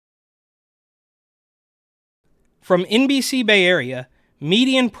From NBC Bay Area,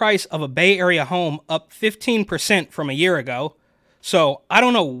 median price of a Bay Area home up 15% from a year ago. So I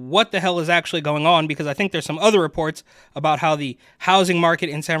don't know what the hell is actually going on, because I think there's some other reports about how the housing market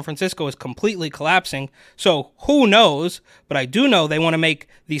in San Francisco is completely collapsing. So who knows? But I do know they want to make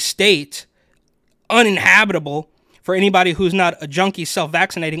the state uninhabitable for anybody who's not a junkie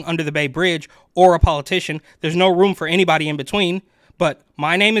self-vaccinating under the Bay Bridge or a politician. There's no room for anybody in between. But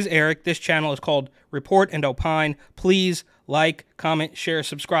my name is Eric. This channel is called Report and Opine. Please like, comment, share,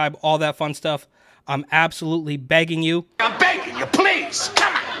 subscribe, all that fun stuff. I'm absolutely begging you. I'm begging you, please.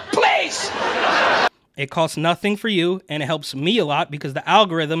 Come on, please. It costs nothing for you, and it helps me a lot because the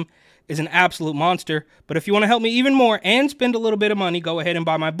algorithm is an absolute monster. But if you want to help me even more and spend a little bit of money, go ahead and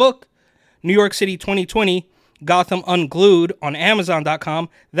buy my book, New York City 2020, Gotham Unglued, on Amazon.com.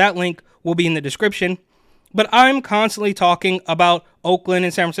 That link will be in the description. But I'm constantly talking about Oakland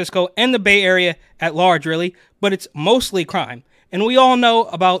and San Francisco and the Bay Area at large, really. But it's mostly crime. And we all know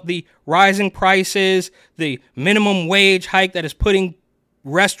about the rising prices, the minimum wage hike that is putting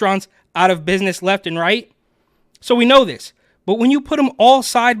restaurants out of business left and right. So we know this. But when you put them all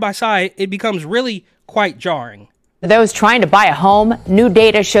side by side, it becomes really quite jarring. For those trying to buy a home, new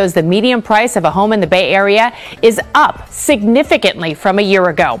data shows the median price of a home in the Bay Area is up significantly from a year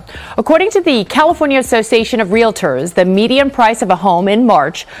ago. According to the California Association of Realtors, the median price of a home in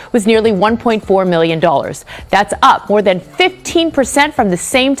March was nearly $1.4 million. That's up more than 15% from the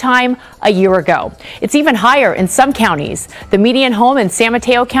same time a year ago. It's even higher in some counties. The median home in San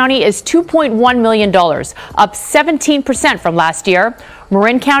Mateo County is $2.1 million, up 17% from last year.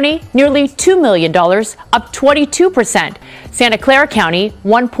 Marin County, nearly $2 million, up 22%. Santa Clara County,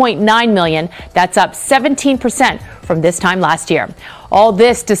 $1.9 million. That's up 17% from this time last year. All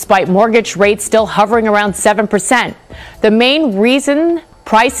this despite mortgage rates still hovering around 7%. The main reason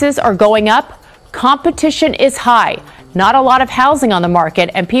prices are going up, competition is high. Not a lot of housing on the market,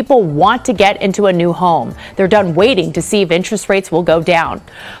 and people want to get into a new home. They're done waiting to see if interest rates will go down.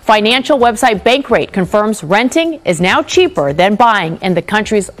 Financial website Bankrate confirms renting is now cheaper than buying in the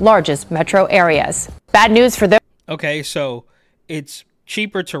country's largest metro areas. Bad news for those. Okay, so it's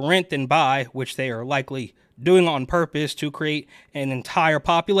cheaper to rent than buy, which they are likely doing on purpose to create an entire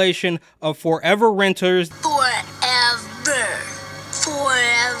population of forever renters.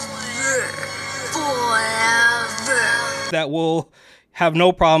 That will have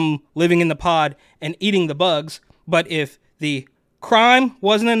no problem living in the pod and eating the bugs. But if the crime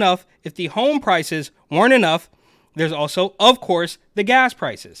wasn't enough, if the home prices weren't enough, there's also, of course, the gas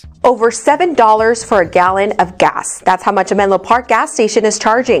prices. Over $7 for a gallon of gas. That's how much a Menlo Park gas station is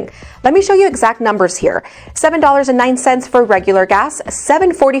charging. Let me show you exact numbers here. $7.09 for regular gas,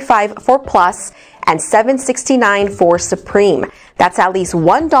 $7.45 for Plus, and $7.69 for Supreme. That's at least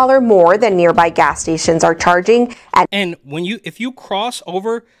 $1 more than nearby gas stations are charging. And if you cross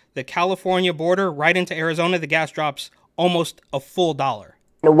over the California border right into Arizona, the gas drops almost a full dollar.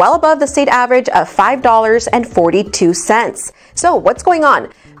 Well above the state average of $5.42. So what's going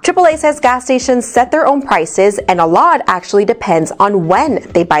on? AAA says gas stations set their own prices, and a lot actually depends on when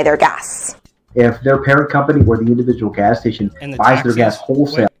they buy their gas. If their parent company or the individual gas station buys their gas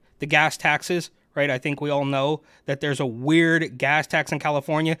wholesale. The gas taxes, right? I think we all know that there's a weird gas tax in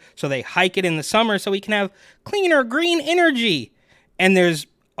California. So they hike it in the summer so we can have cleaner green energy. And there's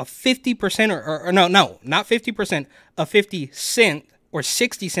a 50% or no, not 50%, a 50 cent or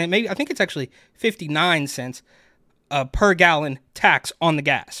 60 cent, maybe I think it's actually 59 cents per gallon tax on the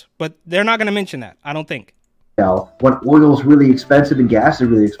gas. But they're not going to mention that, I don't think. When oil is really expensive and gas is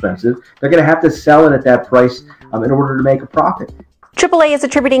really expensive, they're going to have to sell it at that price in order to make a profit. AAA is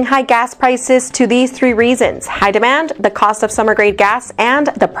attributing high gas prices to these three reasons: high demand, the cost of summer-grade gas, and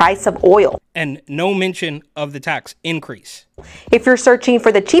the price of oil. And no mention of the tax increase. If you're searching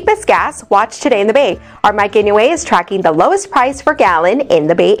for the cheapest gas, watch Today in the Bay. Our Mike Inouye is tracking the lowest price per gallon in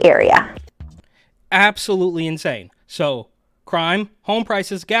the Bay Area. Absolutely insane. So, crime, home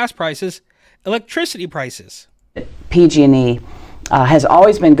prices, gas prices, electricity prices. PG&E has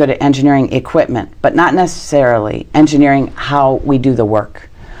always been good at engineering equipment, but not necessarily engineering how we do the work.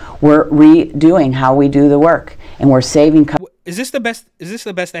 We're redoing how we do the work, and we're saving. Is this the best? Is this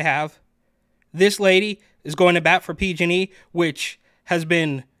the best they have? This lady is going to bat for PG&E, which has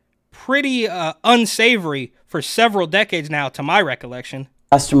been pretty unsavory for several decades now, to my recollection.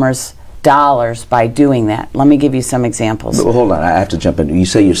 Customers dollars by doing that. Let me give you some examples. But hold on, I have to jump in. You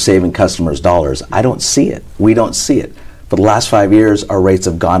say you're saving customers dollars. I don't see it. We don't see it. For the last 5 years, our rates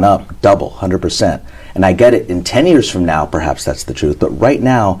have gone up double, 100%. And I get it, in 10 years from now, perhaps that's the truth. But right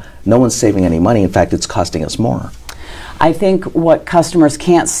now, no one's saving any money. In fact, it's costing us more. I think what customers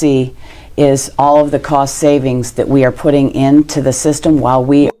can't see is all of the cost savings that we are putting into the system while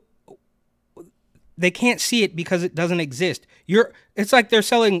we... They can't see it because it doesn't exist. It's like they're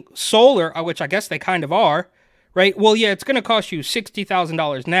selling solar, which I guess they kind of are, right? Well, yeah, it's going to cost you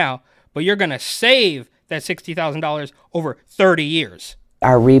 $60,000 now, but you're going to save that $60,000 over 30 years.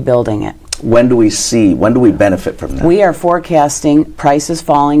 Are rebuilding it. When do we benefit from that? We are forecasting prices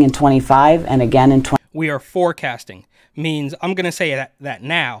falling in 25 and again in 20. We are forecasting means I'm going to say that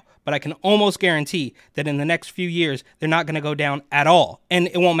now, but I can almost guarantee that in the next few years, they're not going to go down at all. And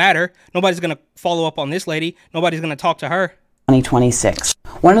it won't matter. Nobody's going to follow up on this lady. Nobody's going to talk to her. 2026.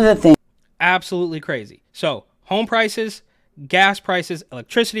 One of the things. Absolutely crazy. So home prices, gas prices,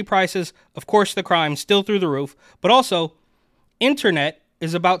 electricity prices, of course, the crime still through the roof, but also internet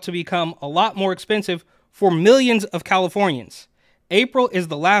is about to become a lot more expensive for millions of Californians. April is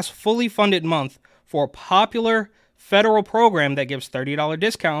the last fully funded month for a popular federal program that gives $30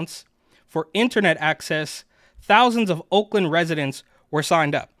 discounts for internet access. Thousands of Oakland residents were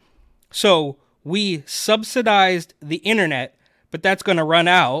signed up. So we subsidized the internet, but that's going to run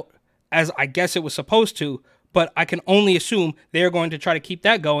out, as I guess it was supposed to, but I can only assume they're going to try to keep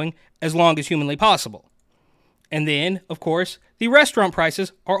that going as long as humanly possible. And then, of course, the restaurant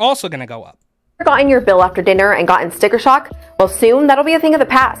prices are also going to go up. Gotten your bill after dinner and gotten sticker shock? Well, soon that'll be a thing of the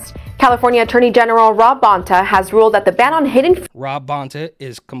past. California Attorney General Rob Bonta has ruled that the ban on hidden... Rob Bonta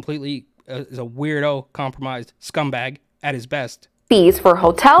is completely is a weirdo, compromised scumbag at his best. Fees for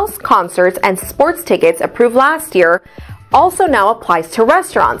hotels, concerts, and sports tickets approved last year also now applies to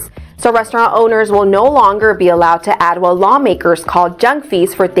restaurants. So restaurant owners will no longer be allowed to add what lawmakers call junk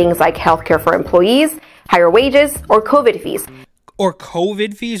fees for things like healthcare for employees, higher wages, or COVID fees. Or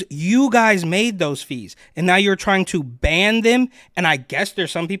COVID fees? You guys made those fees, and now you're trying to ban them, and I guess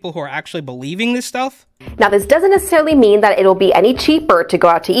there's some people who are actually believing this stuff? Now, this doesn't necessarily mean that it'll be any cheaper to go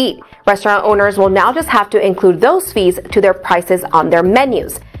out to eat. Restaurant owners will now just have to include those fees to their prices on their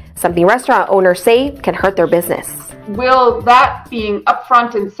menus, something restaurant owners say can hurt their business. Will that being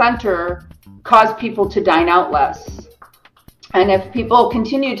upfront and center cause people to dine out less? And if people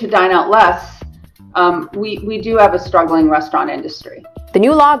continue to dine out less, we do have a struggling restaurant industry. The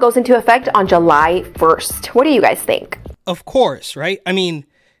new law goes into effect on July 1st. What do you guys think? Of course, right? I mean,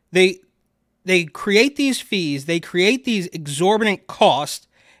 they create these fees, they create these exorbitant costs,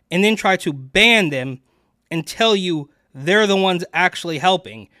 and then try to ban them and tell you they're the ones actually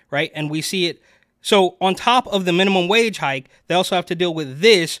helping, right? And we see it. So on top of the minimum wage hike, they also have to deal with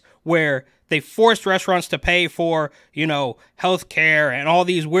this, where they forced restaurants to pay for, health care and all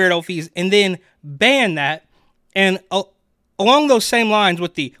these weirdo fees, and then ban that. And along those same lines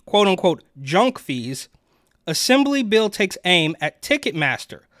with the quote-unquote junk fees, Assembly bill takes aim at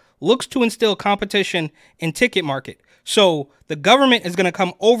Ticketmaster, looks to instill competition in ticket market. So the government is going to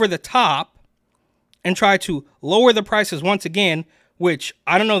come over the top and try to lower the prices once again, which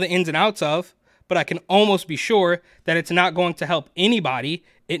I don't know the ins and outs of, but I can almost be sure that it's not going to help anybody.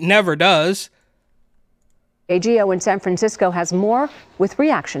 It never does. AGO in San Francisco has more with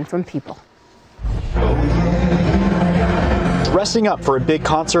reaction from people. Dressing up for a big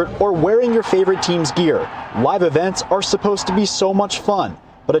concert or wearing your favorite team's gear. Live events are supposed to be so much fun,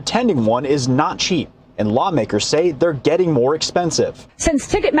 but attending one is not cheap, and lawmakers say they're getting more expensive. Since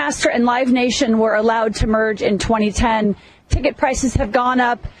Ticketmaster and Live Nation were allowed to merge in 2010, ticket prices have gone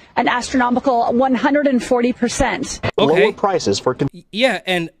up an astronomical 140%. Okay. Lower prices for... Yeah,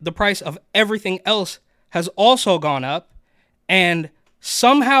 and the price of everything else has also gone up, and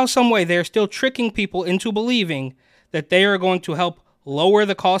somehow, someway, they're still tricking people into believing that they are going to help lower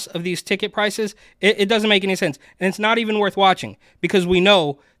the cost of these ticket prices. It doesn't make any sense, and it's not even worth watching, because we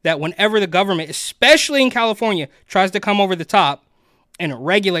know that whenever the government, especially in California, tries to come over the top and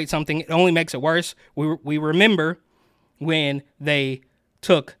regulate something, it only makes it worse. We remember when they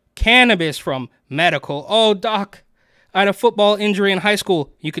took cannabis from medical. Oh, doc, I had a football injury in high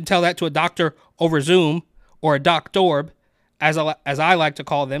school. You can tell that to a doctor over Zoom, or a doctorb, as I like to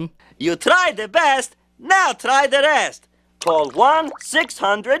call them. You tried the best, now try the rest. Call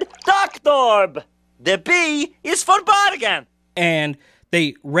 1-600-DOCTORB. The B is for bargain. And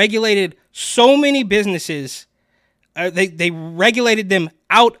they regulated so many businesses. They regulated them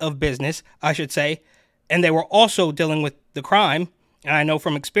out of business, I should say. And they were also dealing with the crime. And I know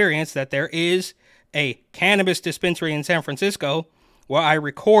from experience that there is a cannabis dispensary in San Francisco where I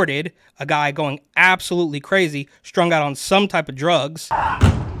recorded a guy going absolutely crazy, strung out on some type of drugs. Punk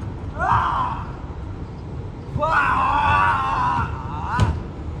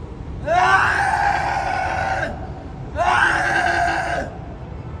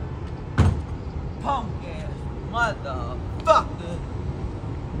ass motherfucker.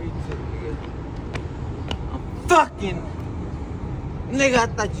 fucking nigga, I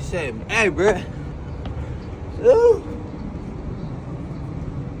thought you said me. Hey, bruh. Ooh.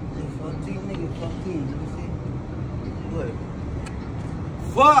 Fuck you, nigga. Fuck you. Let me see. What?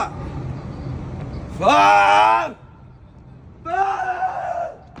 Fuck. Fuck.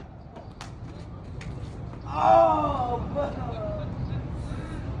 Fuck. Oh, fuck.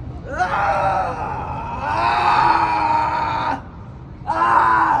 Ah. Ah. Ah.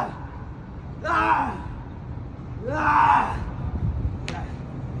 Ah.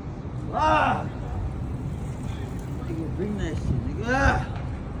 Ah. Nigga, bring that shit, nigga.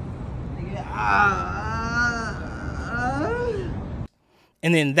 Nigga,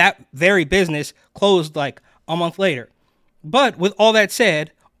 And then that very business closed like a month later. But with all that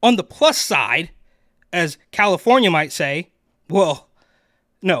said, on the plus side, as California might say, well,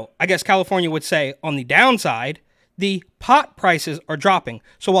 no, I guess California would say on the downside, the pot prices are dropping.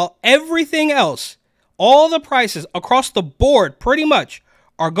 So while everything else, all the prices across the board pretty much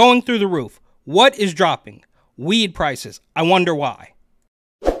are going through the roof, what is dropping? Weed prices. I wonder why.